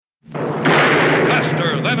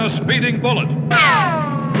than a speeding bullet.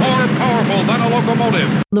 More powerful than a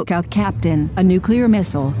locomotive. Look out, Captain. A nuclear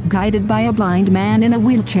missile, guided by a blind man in a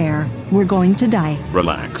wheelchair. We're going to die.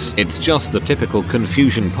 Relax. It's just the typical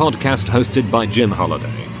Confusion podcast hosted by Jim Holiday.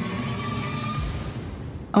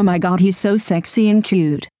 Oh my God, he's so sexy and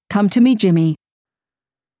cute. Come to me, Jimmy.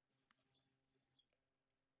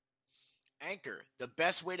 Anchor, the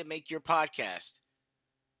best way to make your podcast.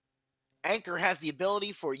 Anchor has the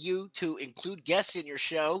ability for you to include guests in your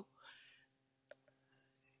show.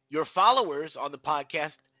 Your followers on the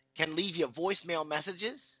podcast can leave you voicemail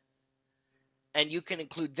messages, and you can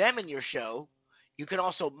include them in your show. You can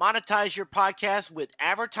also monetize your podcast with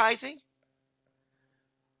advertising.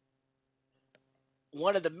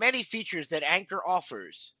 One of the many features that Anchor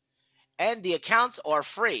offers, and the accounts are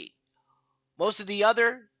free. Most of the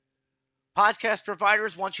other podcast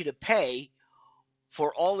providers want you to pay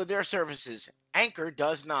for all of their services. Anchor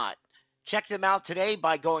does not. Check them out today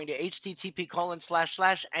by going to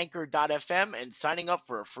http://anchor.fm and signing up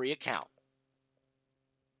for a free account.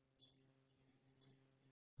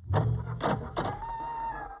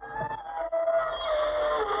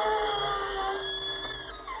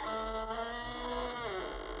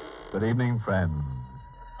 Good evening, friends.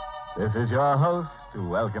 This is your host to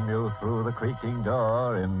welcome you through the creaking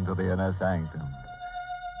door into the inner sanctum.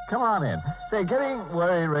 Come on in. Say, getting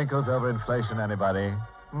worry wrinkles over inflation, anybody?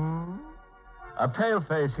 A pale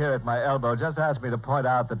face here at my elbow just asked me to point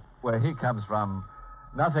out that where he comes from,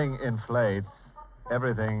 nothing inflates,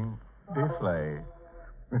 everything deflates.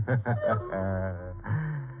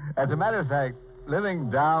 As a matter of fact, living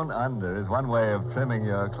down under is one way of trimming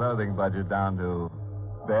your clothing budget down to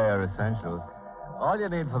bare essentials. All you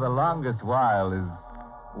need for the longest while is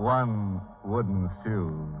one wooden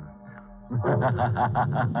shoe.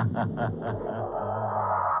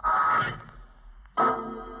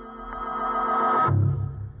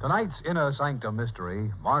 Tonight's Inner Sanctum mystery,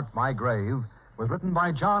 Mark My Grave, was written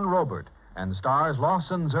by John Robert and stars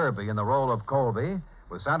Lawson Zerbe in the role of Colby,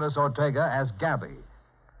 with Santos Ortega as Gabby.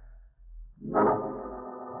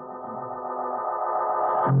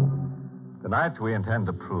 Tonight we intend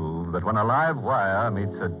to prove that when a live wire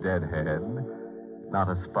meets a dead head, not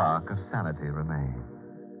a spark of sanity remains.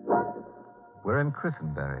 We're in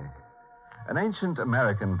Christenberry, an ancient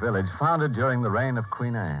American village founded during the reign of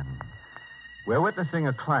Queen Anne. We're witnessing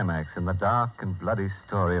a climax in the dark and bloody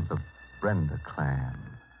story of the Brenda clan.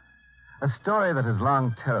 A story that has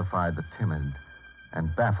long terrified the timid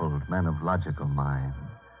and baffled men of logical mind.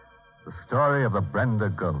 The story of the Brenda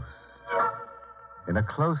ghost. In a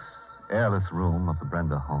close, airless room of the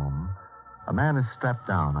Brenda home, a man is strapped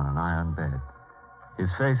down on an iron bed.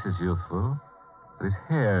 His face is youthful, but his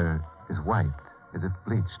hair is white, as if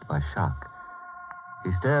bleached by shock.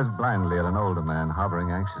 He stares blindly at an older man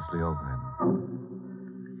hovering anxiously over him.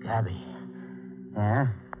 Gabby. Yeah?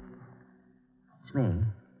 It's me.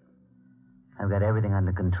 I've got everything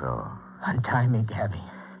under control. Untie me, Gabby.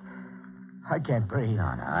 I can't breathe. No,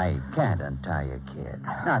 I can't untie you, kid.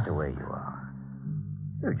 Not the way you are.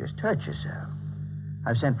 You just hurt yourself.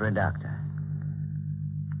 I've sent for a doctor.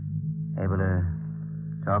 Able to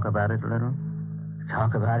talk about it a little?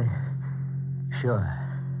 Talk about it? Sure.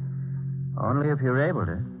 Only if you're able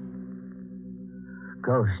to.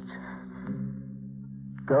 Ghosts.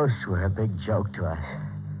 Ghosts were a big joke to us.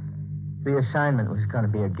 The assignment was going to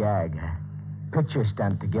be a gag. A picture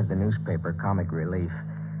stunt to give the newspaper comic relief.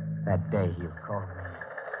 That day you called me.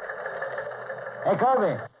 Hey,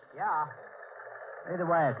 Colby. Yeah? Hey, the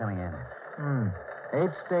wire coming in.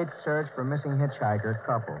 8-state search for missing hitchhiker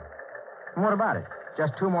couple. And what about it?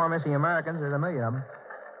 Just 2 more missing Americans. There's a million of them.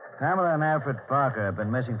 Pamela and Alfred Parker have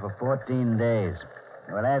been missing for 14 days.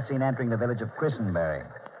 They were last seen entering the village of Christenberry.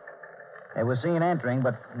 They were seen entering,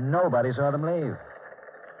 but nobody saw them leave.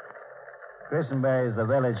 Christenberry is the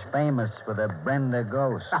village famous for the Brenda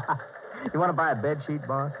ghost. You want to buy a bed sheet,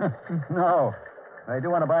 boss? No. I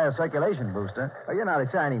do want to buy a circulation booster. Oh, you're not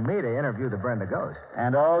assigning me to interview the Brenda ghost.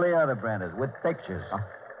 And all the other Brendas with pictures. Oh.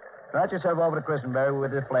 Trot yourself over to Christenberry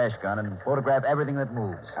with a flash gun and photograph everything that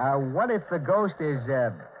moves. What if the ghost is,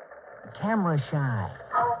 camera shy?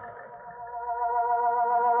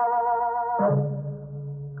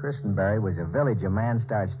 Christenberry was a village a man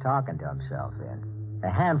starts talking to himself in. A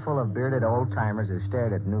handful of bearded old-timers who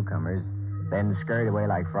stared at newcomers, then scurried away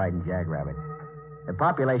like frightened jackrabbits. The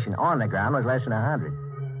population on the ground was less than 100.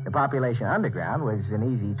 The population underground was an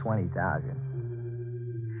easy 20,000.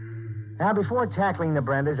 Now, before tackling the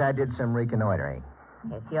Brendas, I did some reconnoitering.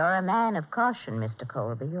 If you're a man of caution, Mr.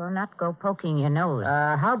 Colby, you'll not go poking your nose.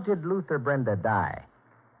 How did Luther Brenda die?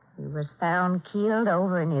 He was found keeled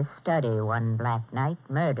over in his study one black night,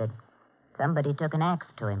 murdered. Somebody took an axe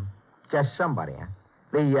to him. Just somebody, huh?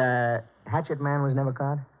 The hatchet man was never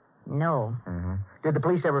caught? No. Uh-huh. Did the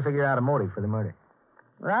police ever figure out a motive for the murder?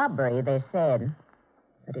 Robbery, they said.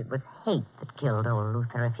 But it was hate that killed old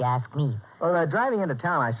Luther, if you ask me. Well, driving into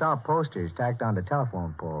town, I saw posters tacked onto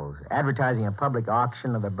telephone poles advertising a public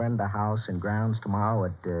auction of the Brenda house and grounds tomorrow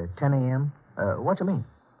at 10 a.m. What's it mean?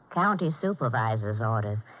 County supervisor's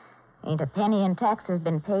orders. Ain't a penny in taxes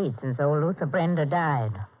been paid since old Luther Brenda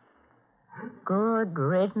died. Good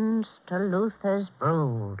riddance to Luther's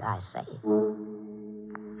brood, I say.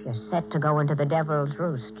 If you're set to go into the devil's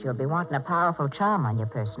roost, you'll be wanting a powerful charm on your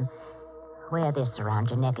person. Wear this around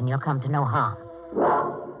your neck and you'll come to no harm.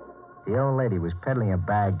 The old lady was peddling a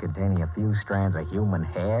bag containing a few strands of human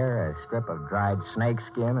hair, a strip of dried snake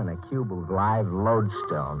skin, and a cube of live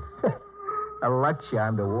lodestone. A luck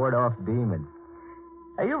charm to ward off demons.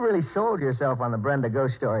 Hey, you really sold yourself on the Brenda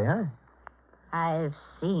ghost story, huh? I've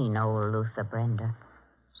seen old Luther Brenda.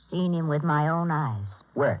 Seen him with my own eyes.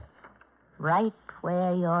 Where? Right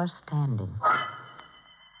where you're standing.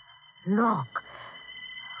 Look.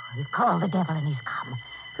 He called the devil and he's come.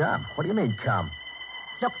 Come? What do you mean, come?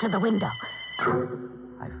 Look to the window.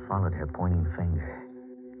 I followed her pointing finger.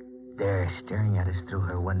 There, staring at us through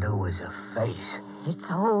her window, was a face.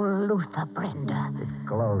 It's old Luther Brenda. It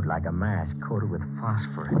glowed like a mask coated with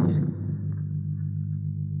phosphorus.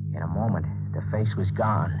 In a moment, the face was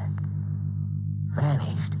gone.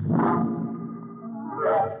 Vanished.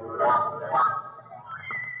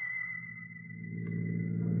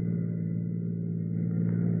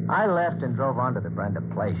 I left and drove on to the Brenda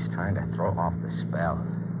place, trying to throw off the spell.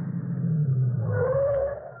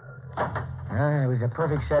 It was a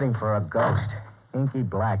perfect setting for a ghost. Inky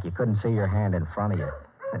black. You couldn't see your hand in front of you.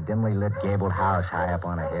 A dimly lit gabled house high up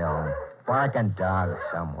on a hill. And barking dogs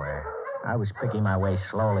somewhere. I was picking my way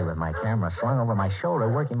slowly with my camera slung over my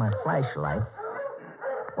shoulder, working my flashlight,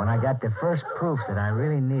 when I got the first proof that I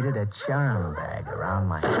really needed a charm bag around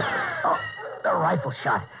my... Oh, the rifle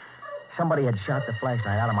shot. Somebody had shot the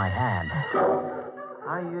flashlight out of my hand.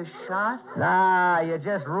 Are you shot? Nah, you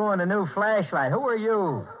just ruined a new flashlight. Who are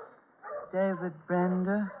you? David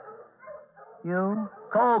Brenda. You?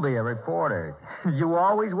 Colby, a reporter. You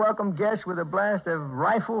always welcome guests with a blast of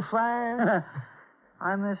rifle fire?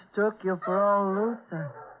 I mistook you for old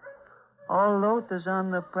Luther. Old Luther's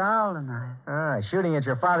on the prowl tonight. Shooting at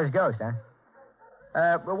your father's ghost,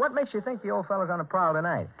 huh? But what makes you think the old fellow's on the prowl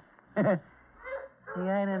tonight? He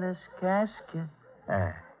ain't in his casket.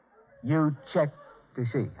 You checked to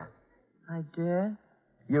see, huh? I did?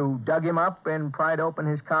 You dug him up and pried open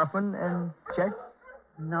his coffin and checked?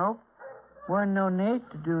 Nope. Wasn't no need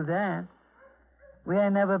to do that. We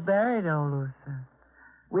ain't never buried old Luther.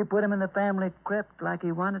 We put him in the family crypt like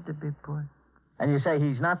he wanted to be put. And you say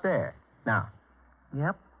he's not there now?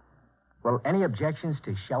 Yep. Well, any objections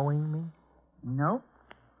to showing me? Nope.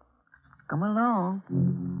 Come along.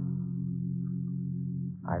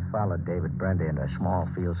 I followed David Brenda into a small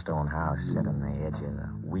fieldstone house set on the edge of a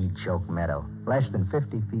weed-choked meadow, less than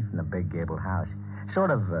 50 feet from the big gabled house.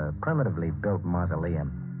 Sort of a primitively built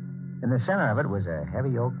mausoleum. In the center of it was a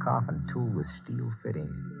heavy oak coffin tooled with steel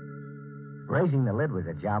fittings. Raising the lid was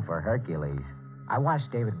a job for Hercules. I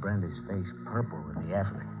watched David Brenda's face purple with the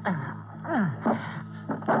effort.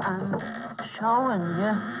 I'm showing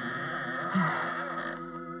you.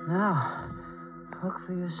 Now, look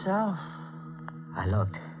for yourself. I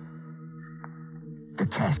looked. The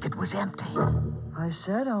casket was empty. I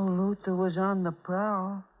said old Luther was on the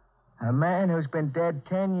prowl. A man who's been dead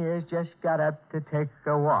 10 years just got up to take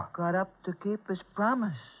a walk. Got up to keep his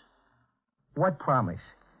promise. What promise?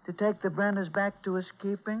 To take the Brendas back to his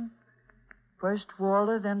keeping. First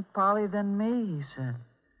Walter, then Polly, then me, he said.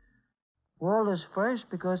 Walter's first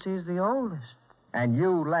because he's the oldest. And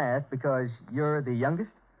you last because you're the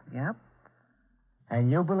youngest? Yep.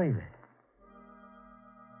 And you believe it?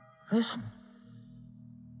 Listen.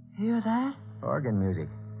 Hear that? Organ music.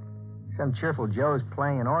 Some cheerful Joe's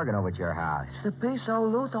playing an organ over at your house. It's the piece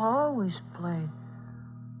old Luther always played.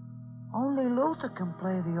 Only Luther can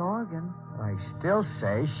play the organ. I still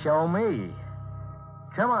say, show me.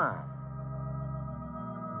 Come on.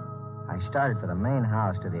 I started for the main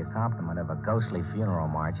house to the accompaniment of a ghostly funeral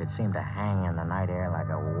march that seemed to hang in the night air like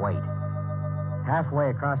a weight. Halfway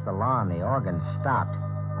across the lawn, the organ stopped.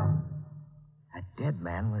 A dead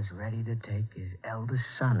man was ready to take his eldest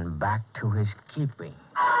son back to his keeping.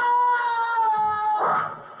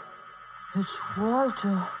 It's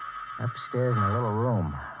Walter. Upstairs in a little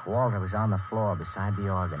room, Walter was on the floor beside the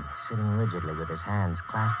organ, sitting rigidly with his hands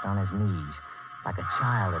clasped on his knees, like a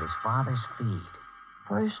child at his father's feet.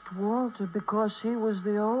 First Walter because he was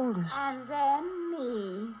the oldest. And then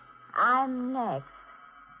me. I I'm next.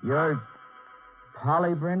 You're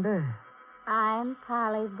Polly Brenda? I'm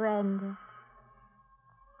Polly Brenda.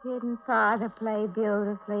 Didn't Father play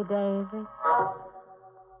beautifully, David?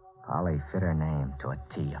 Polly fit her name to a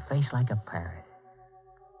T, a face like a parrot.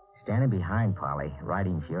 Standing behind Polly,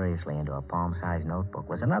 writing furiously into a palm-sized notebook,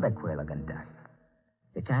 was another queer-looking duck.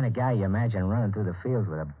 The kind of guy you imagine running through the fields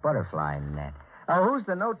with a butterfly net. Oh, who's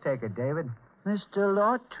the note-taker, David? Mr.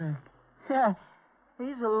 Lautrick. Yeah,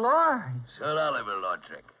 he's a lord. Sir Oliver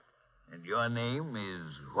Lautrick. And your name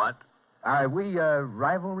is what? Are we,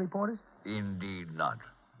 rival reporters? Indeed not.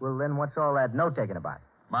 Well, then what's all that note-taking about?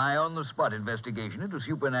 My on-the-spot investigation into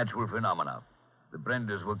supernatural phenomena. The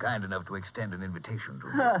Brendas were kind enough to extend an invitation to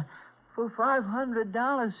me. For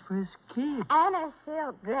 $500 for his keep. And a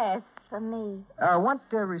silk dress for me. What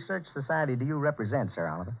research society do you represent, Sir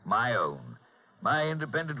Oliver? My own. My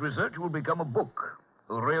independent research will become a book.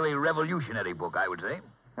 A really revolutionary book, I would say.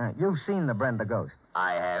 You've seen the Brenda ghost.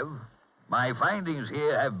 I have. My findings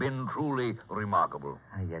here have been truly remarkable.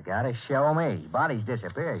 You gotta show me. Bodies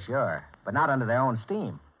disappear, sure, but not under their own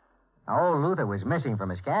steam. Now, old Luther was missing from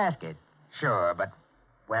his casket. Sure, but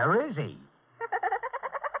where is he?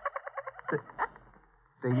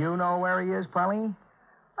 Do you know where he is, Polly?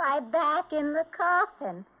 Why, back in the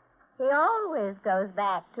coffin. He always goes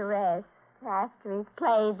back to rest after he's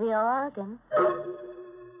played the organ.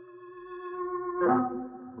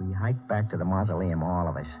 We hiked back to the mausoleum, all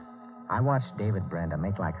of us. I watched David Brenda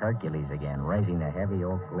make like Hercules again, raising the heavy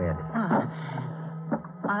oak lid.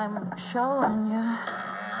 I'm showing you.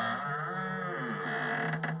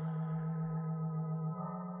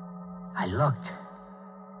 I looked.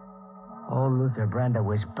 Old Luther Brenda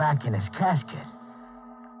was back in his casket.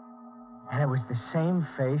 And it was the same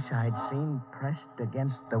face I'd seen pressed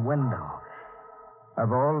against the window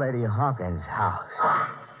of old Lady Hawkins' house.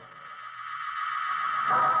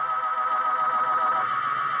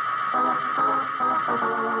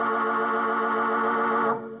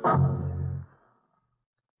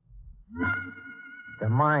 The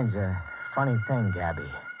mind's a funny thing, Gabby.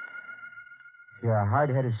 You're a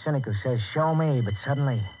hard-headed cynic who says, show me, but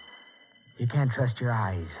suddenly you can't trust your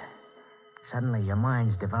eyes. Suddenly your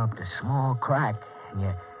mind's developed a small crack, and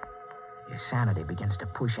your sanity begins to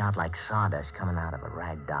push out like sawdust coming out of a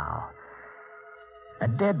rag doll. A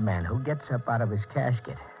dead man who gets up out of his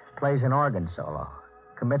casket, plays an organ solo,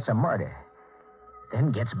 commits a murder,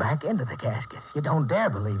 then gets back into the casket. You don't dare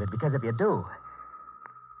believe it, because if you do,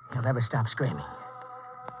 you'll never stop screaming.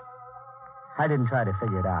 I didn't try to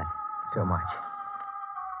figure it out too much.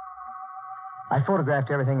 I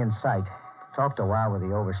photographed everything in sight, talked a while with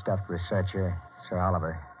the overstuffed researcher, Sir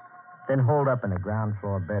Oliver, then holed up in the ground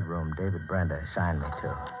floor bedroom David Brenda assigned me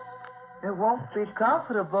to. It won't be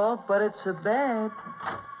comfortable, but it's a bed.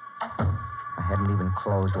 I hadn't even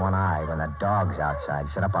closed one eye when the dogs outside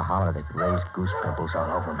set up a holler that raised goose pimples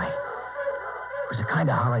all over me. It was the kind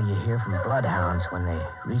of holler you hear from bloodhounds when they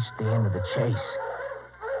reach the end of the chase.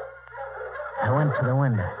 I went to the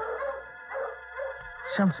window.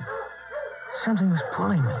 Something was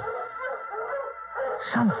pulling me.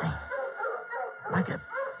 Something. Like a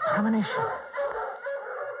premonition.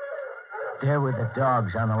 There were the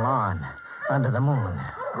dogs on the lawn, under the moon.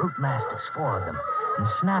 Brute mastiffs, 4 of them, and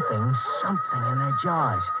snapping something in their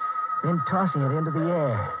jaws, then tossing it into the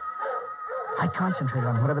air. I concentrated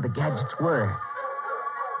on whatever the gadgets were,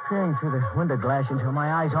 peering through the window glass until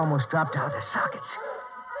my eyes almost dropped out of the sockets.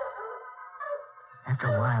 After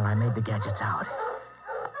a while, I made the gadgets out.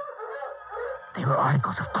 They were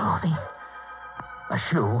articles of clothing. A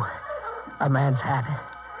shoe, a man's hat,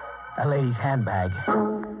 a lady's handbag.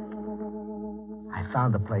 I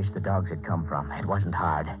found the place the dogs had come from. It wasn't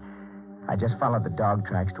hard. I just followed the dog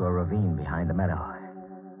tracks to a ravine behind the meadow.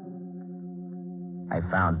 I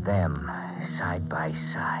found them side by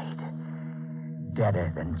side,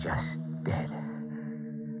 deader than just dead.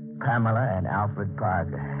 Pamela and Alfred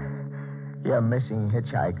Parker. Your missing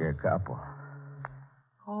hitchhiker couple.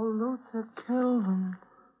 Oh, Luther killed him.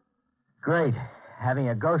 Great. Having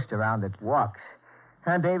a ghost around that walks.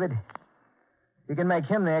 Huh, David? You can make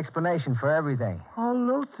him the explanation for everything. Oh,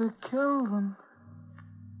 Luther killed him.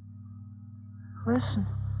 Listen.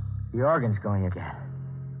 The organ's going again.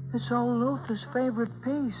 It's old Luther's favorite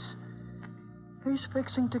piece. He's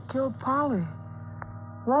fixing to kill Polly.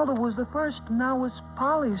 Walter was the first, and now it's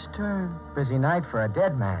Polly's turn. Busy night for a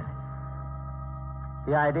dead man.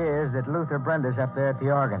 The idea is that Luther Brenda's up there at the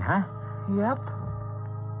organ, huh? Yep.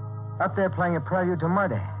 Up there playing a prelude to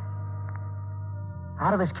murder.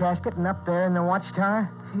 Out of his casket and up there in the watchtower?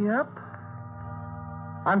 Yep.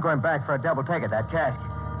 I'm going back for a double take at that casket.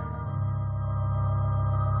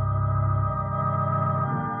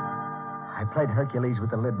 I played Hercules with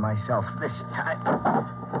the lid myself. This time,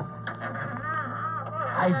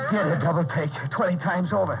 I did a double take 20 times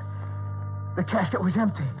over. The casket was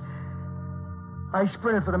empty. I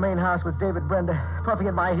sprinted for the main house with David Brenda, puffing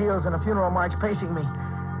at my heels and a funeral march pacing me.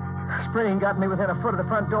 Sprinting got me within a foot of the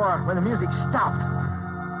front door when the music stopped.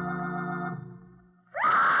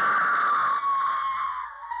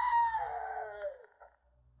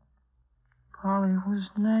 Polly was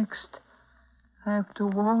next, after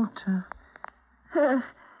Walter.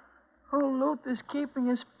 Oh, Luther's keeping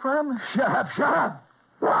his promise. Shut up, shut up!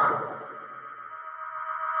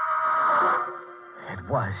 It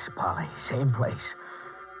was Polly, same place.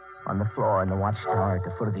 On the floor in the watchtower at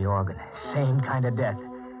the foot of the organ. Same kind of death.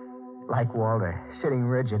 Like Walter, sitting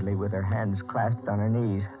rigidly with her hands clasped on her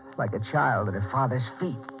knees, like a child at her father's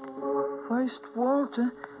feet. First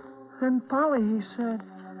Walter, then Polly, he said.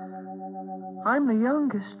 I'm the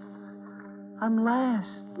youngest. I'm last.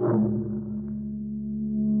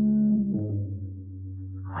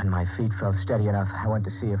 When my feet felt steady enough, I went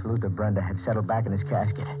to see if Luther Brenda had settled back in his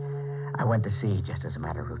casket. I went to see just as a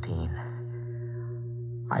matter of routine.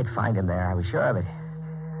 I'd find him there, I was sure of it.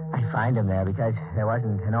 I'd find him there because there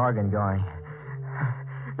wasn't an organ going.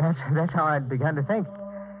 That's how I'd begun to think.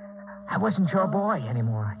 I wasn't your boy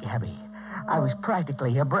anymore, Gabby. I was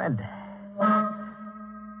practically your Brenda.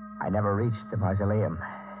 I never reached the mausoleum.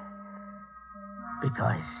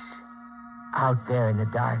 Because out there in the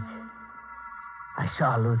dark, I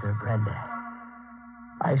saw Luther Brenda.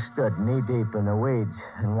 I stood knee-deep in the weeds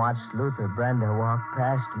and watched Luther Brenda walk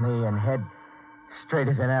past me and head straight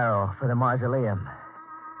as an arrow for the mausoleum.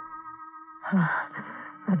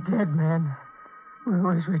 A dead man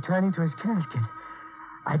was returning to his casket.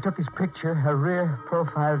 I took his picture, a rear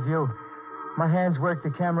profile view. My hands worked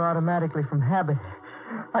the camera automatically from habit.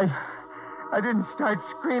 I didn't start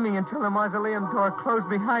screaming until the mausoleum door closed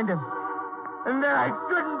behind him. And then I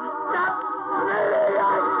couldn't stop screaming.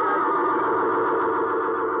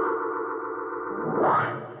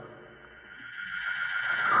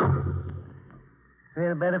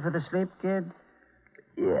 Feel better for the sleep, kid?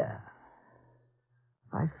 Yeah.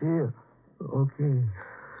 I feel okay.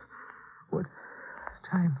 What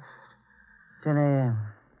time? 10 a.m.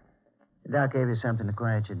 The doc gave you something to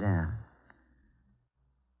quiet you down.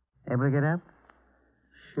 Able to get up?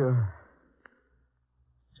 Sure.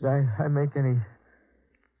 Did I make any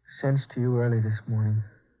sense to you early this morning?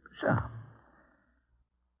 So.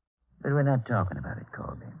 But we're not talking about it,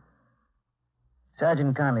 Colby.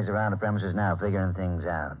 Sergeant Conley's around the premises now figuring things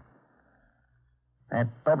out. That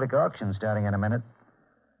public auction's starting in a minute.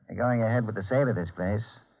 They're going ahead with the sale of this place.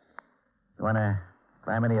 If you want to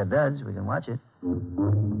climb any of the duds, we can watch it.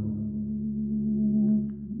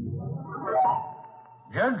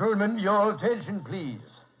 Gentlemen, your attention, please.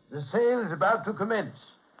 The sale is about to commence.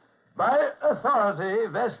 By authority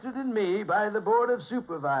vested in me by the Board of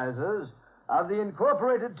Supervisors of the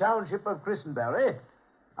Incorporated Township of Christenbury,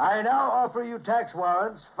 I now offer you tax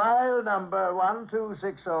warrants, file number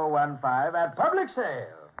 126015, at public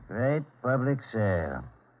sale. Great public sale.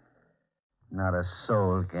 Not a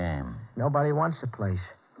soul came. Nobody wants the place.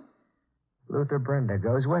 Luther Brenda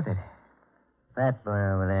goes with it. That boy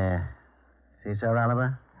over there. See, Sir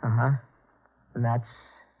Oliver? Uh-huh. And that's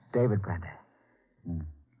David Brenda.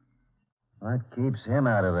 What keeps him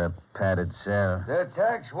out of a padded cell? The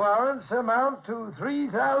tax warrants amount to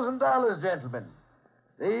 $3,000, gentlemen.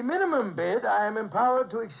 The minimum bid I am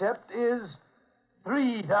empowered to accept is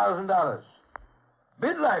 $3,000.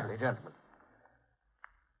 Bid lively, gentlemen.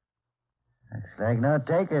 Looks like no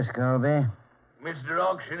takers, Colby. Mr.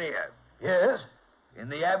 Auctioneer. Yes? In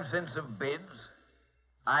the absence of bids,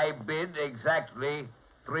 I bid exactly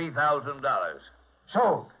 $3,000.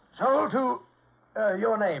 Sold. Sold to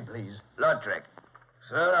your name, please. Lautrec.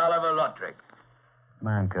 Sir Oliver Lautrec. Come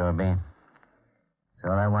on, Colby.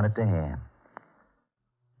 That's all I wanted to hear.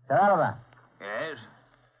 Sir Oliver. Yes?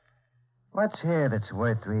 What's here that's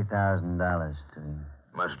worth $3,000 to you?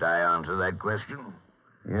 Must I answer that question?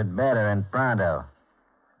 You'd better, and pronto.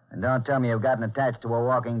 And don't tell me you've gotten attached to a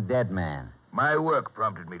walking dead man. My work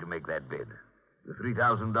prompted me to make that bid. The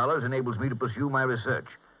 $3,000 enables me to pursue my research.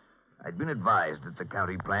 I'd been advised that the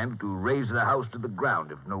county planned to raise the house to the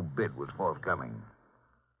ground if no bid was forthcoming.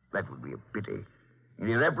 That would be a pity. An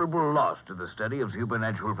irreparable loss to the study of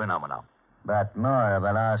supernatural phenomena. But more of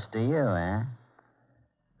a loss to you, eh?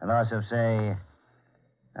 A loss of, say,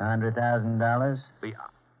 $100,000?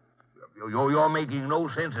 You're making no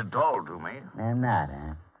sense at all to me. I'm not,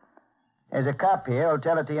 eh? There's a cop here who'll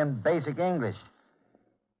tell it to you in basic English.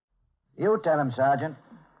 You tell him, Sergeant.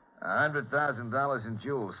 $100,000 in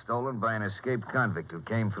jewels stolen by an escaped convict who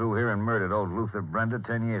came through here and murdered old Luther Brenda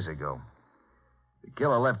 10 years ago. The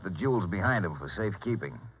killer left the jewels behind him for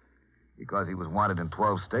safekeeping. Because he was wanted in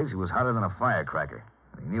 12 states, he was hotter than a firecracker.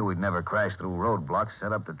 He knew he'd never crash through roadblocks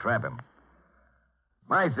set up to trap him.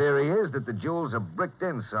 My theory is that the jewels are bricked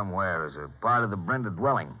in somewhere as a part of the Brenda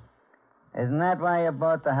dwelling. Isn't that why you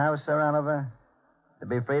bought the house, Sir Oliver? To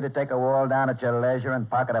be free to take a wall down at your leisure and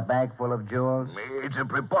pocket a bag full of jewels? It's a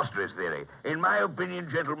preposterous theory. In my opinion,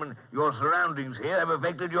 gentlemen, your surroundings here have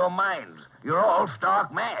affected your minds. You're all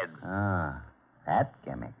stark mad. Ah, that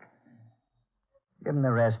gimmick. Give him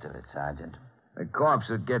the rest of it, Sergeant. The corpse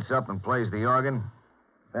that gets up and plays the organ,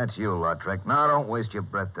 that's you, Lautrec. Now, don't waste your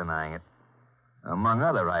breath denying it. Among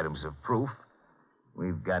other items of proof,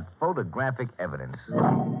 we've got photographic evidence.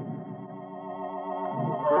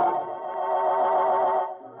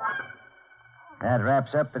 That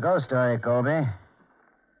wraps up the ghost story, Colby.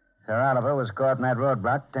 Sir Oliver was caught in that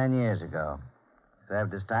roadblock 10 years ago.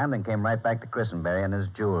 Served his time, then came right back to Christenberry and his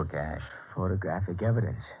jewel cache. Photographic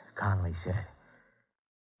evidence, Connolly said.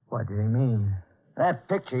 What did he mean? That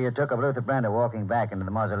picture you took of Luther Brenda walking back into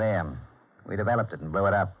the mausoleum. We developed it and blew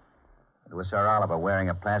it up. It was Sir Oliver wearing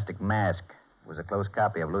a plastic mask. It was a close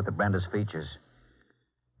copy of Luther Brenda's features.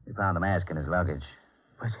 We found the mask in his luggage.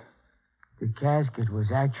 But the casket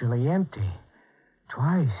was actually empty.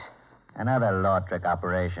 Twice. Another law trick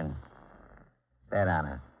operation. Bet on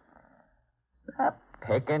it. Stop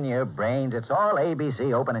picking your brains. It's all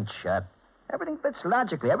ABC, open and shut. Everything fits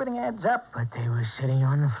logically. Everything adds up. But they were sitting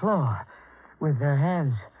on the floor with their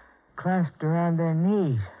hands clasped around their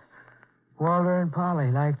knees. Walter and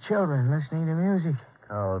Polly, like children listening to music.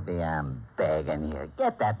 Colby, I'm begging you.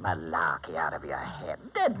 Get that malarkey out of your head.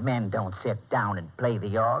 Dead men don't sit down and play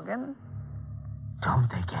the organ. Don't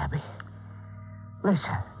they, Gabby?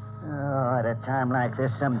 Listen. Oh, at a time like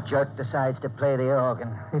this, some jerk decides to play the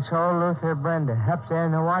organ. It's old Luther Brenda up there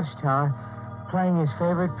in the watchtower playing his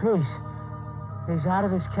favorite piece. He's out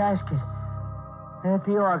of his casket and at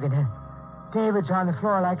the organ. And David's on the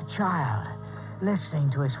floor like a child,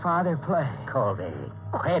 listening to his father play. Colby,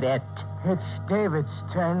 quit it. It's David's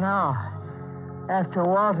turn now. After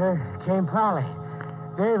Walter came Polly.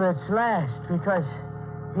 David's last because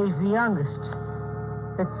he's the youngest.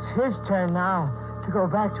 It's his turn now to go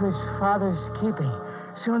back to his father's keeping.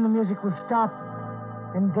 Soon the music will stop,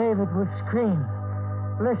 and David will scream.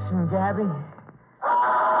 Listen, Gabby.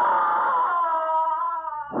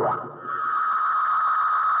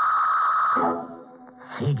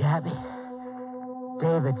 See, Gabby?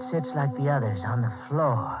 David sits like the others on the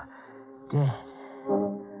floor, dead.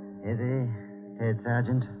 Is he dead,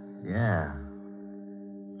 Sergeant? Yeah.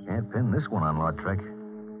 Can't pin this one on Lautrec.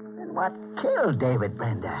 Then what killed David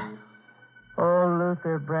Brenda? Old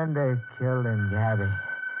Luther Brenda killed him, Gabby.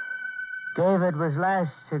 David was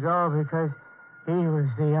last to go because he was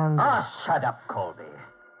the youngest. Oh, shut up, Colby.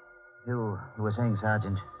 You were saying,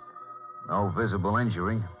 Sergeant? No visible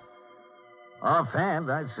injury.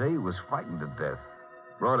 Offhand, I'd say he was frightened to death.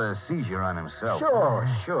 Brought a seizure on himself.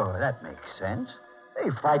 Sure. That makes sense.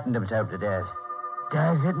 He frightened himself to death.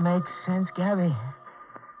 Does it make sense, Gabby?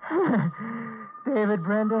 David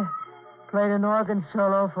Brenda played an organ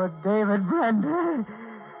solo for David Brenda.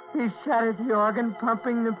 He sat at the organ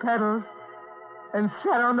pumping the pedals and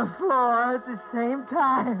sat on the floor at the same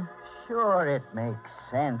time. Sure, it makes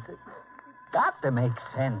sense. It's got to make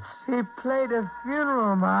sense. He played a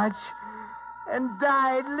funeral march and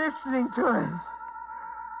died listening to it.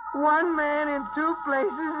 One man in two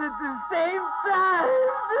places at the same time.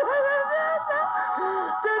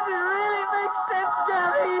 Does it really make sense,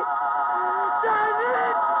 Gabby? Does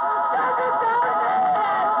it?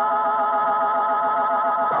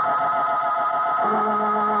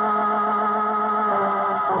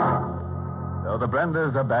 So the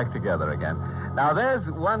Brendas are back together again. Now, there's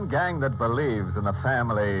one gang that believes in the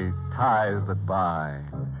family ties that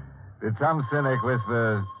bind. Did some cynic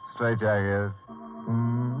whisper, straitjacket?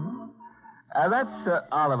 That's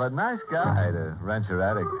Oliver. Nice guy to rent your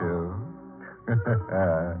attic to.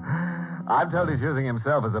 I'm told he's using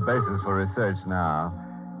himself as a basis for research now.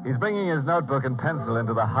 He's bringing his notebook and pencil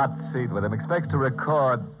into the hot seat with him. Expects to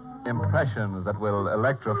record impressions that will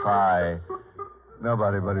electrify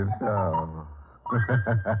nobody but himself.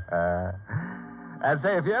 And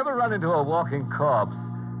say, if you ever run into a walking corpse,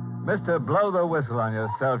 Mr. Blow the whistle on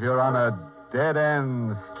yourself. You're on a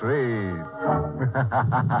dead-end street.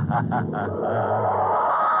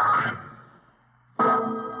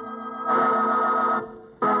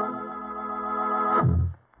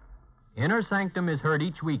 Inner Sanctum is heard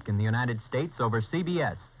each week in the United States over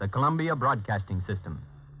CBS, the Columbia Broadcasting System,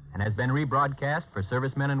 and has been rebroadcast for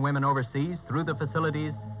servicemen and women overseas through the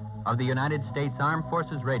facilities of the United States Armed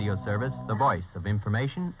Forces Radio Service, the voice of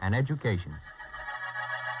information and education.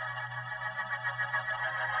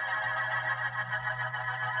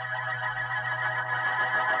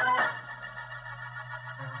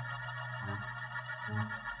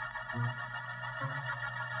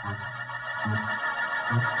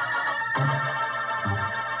 Sanctum.